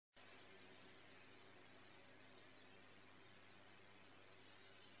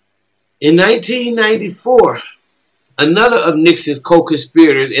In 1994, another of Nixon's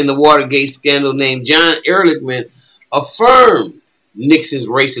co-conspirators in the Watergate scandal named John Ehrlichman affirmed Nixon's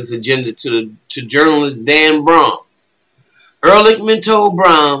racist agenda to journalist Dan Brown. Ehrlichman told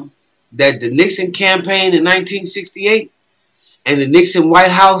Brown that the Nixon campaign in 1968 and the Nixon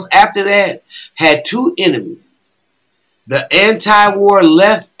White House after that had two enemies: the anti-war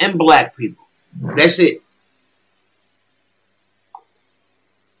left and black people. That's it.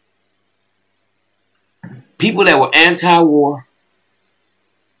 People that were anti-war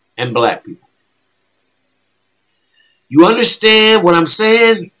and black people. You understand what I'm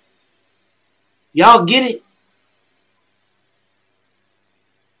saying? Y'all get it?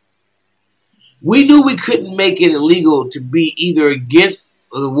 We knew we couldn't make it illegal to be either against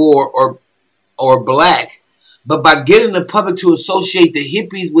the war or black, but by getting the public to associate the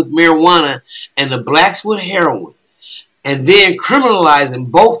hippies with marijuana and the blacks with heroin, and then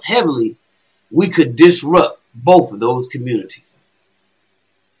criminalizing both heavily, we could disrupt both of those communities.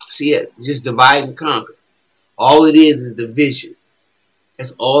 See it? Just divide and conquer. All it is division.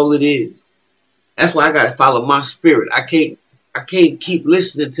 That's all it is. That's why I gotta follow my spirit. I can't keep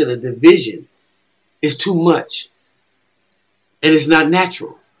listening to the division. It's too much. And it's not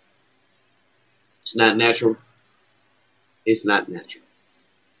natural. It's not natural. It's not natural.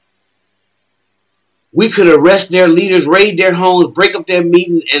 We could arrest their leaders, raid their homes, break up their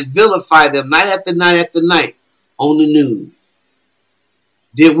meetings, and vilify them night after night after night on the news.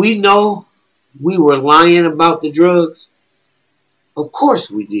 Did we know we were lying about the drugs? Of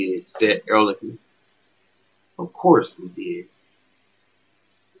course we did, said Ehrlichman. Of course we did.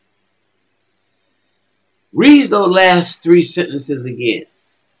 Read those last three sentences again.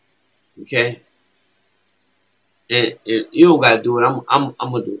 Okay? And you don't got to do it. I'm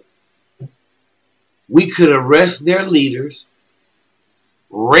going to do it. We could arrest their leaders,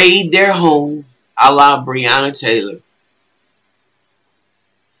 raid their homes, a la Breonna Taylor,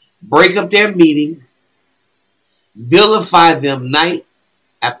 break up their meetings, vilify them night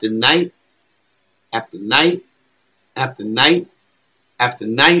after night after night after night after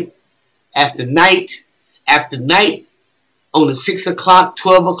night after night after night on the 6 o'clock,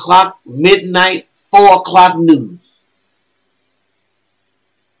 12 o'clock, midnight, 4 o'clock news.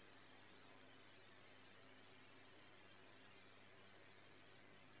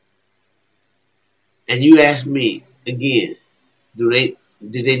 And you ask me again, did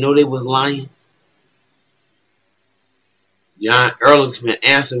they know they was lying? John Ehrlichman's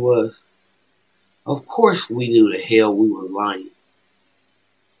answer was, of course we knew the hell we was lying.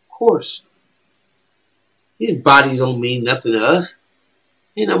 Of course. These bodies don't mean nothing to us.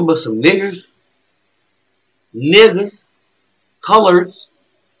 Ain't nothing but some niggers. Niggas. Coloreds.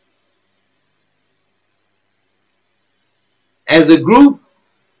 As the group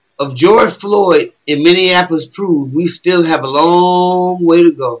of George Floyd in Minneapolis proves, we still have a long way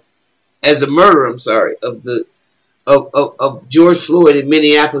to go. As the murder, of George Floyd in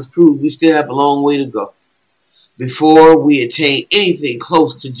Minneapolis proves, we still have a long way to go before we attain anything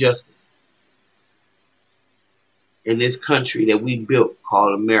close to justice in this country that we built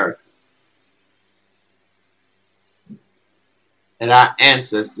called America, that our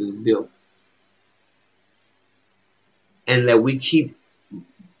ancestors built, and that we keep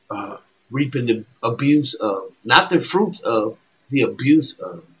reaping the abuse of, not the fruits of, the abuse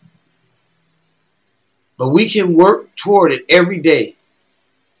of. But we can work toward it every day.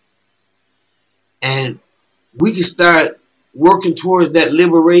 And we can start working towards that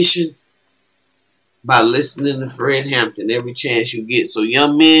liberation by listening to Fred Hampton every chance you get. So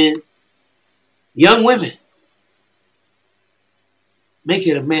young men, young women, make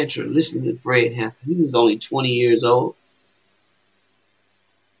it a mantra. Listen to Fred Hampton. He was only 20 years old.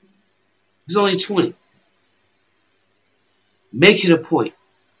 He was only 20. Make it a point.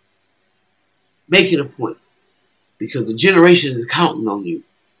 Make it a point. Because the generations is counting on you.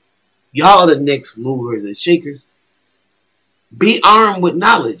 Y'all are the next movers and shakers. Be armed with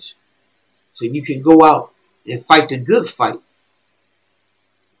knowledge so you can go out and fight the good fight.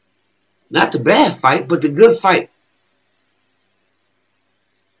 Not the bad fight, but the good fight.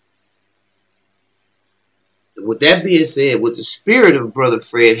 And with that being said, with the spirit of Brother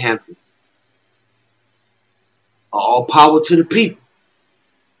Fred Hampton, all power to the people.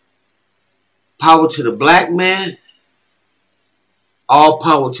 Power to the black man. All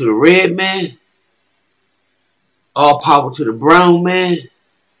power to the red man. All power to the brown man.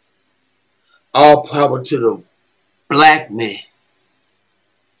 All power to the black man.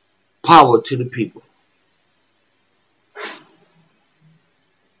 Power to the people.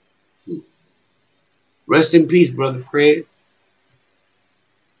 Rest in peace, Brother Fred.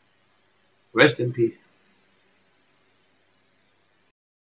 Rest in peace.